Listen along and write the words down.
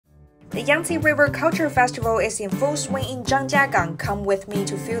The Yangtze River Culture Festival is in full swing in Zhangjiagang. Come with me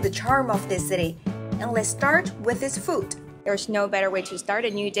to feel the charm of this city. And let's start with its food. There's no better way to start a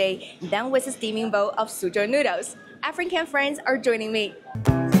new day than with a steaming bowl of Suzhou noodles. African friends are joining me.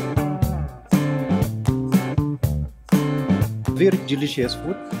 Very delicious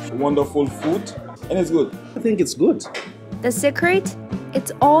food. Wonderful food, and it's good. I think it's good. The secret?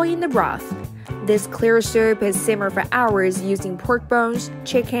 It's all in the broth. This clear soup is simmered for hours using pork bones,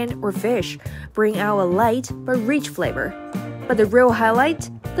 chicken, or fish, bring out a light but rich flavor. But the real highlight?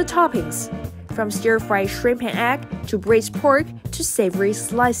 The toppings. From stir-fried shrimp and egg to braised pork to savory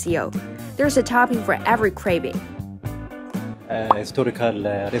slicio. There's a topping for every craving. Historical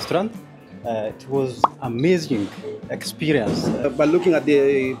restaurant. It was amazing experience. But looking at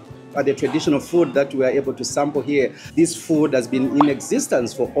the traditional food that we are able to sample here, this food has been in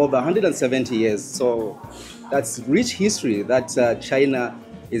existence for over 170 years. So that's rich history that China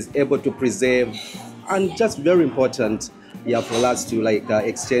is able to preserve, and just very important, for us to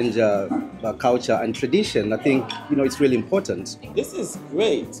exchange culture and tradition. I think it's really important. This is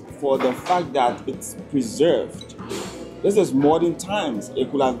great for the fact that it's preserved. This is modern times.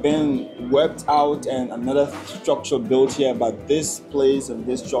 It could have been worked out and another structure built here, but this place and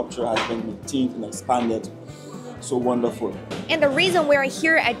this structure has been maintained and expanded. So wonderful. And the reason we're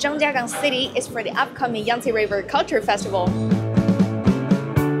here at Zhangjiagang City is for the upcoming Yangtze River Culture Festival.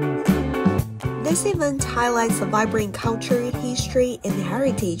 This event highlights the vibrant culture, history, and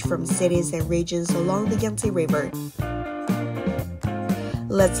heritage from cities and regions along the Yangtze River.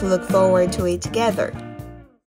 Let's look forward to it together.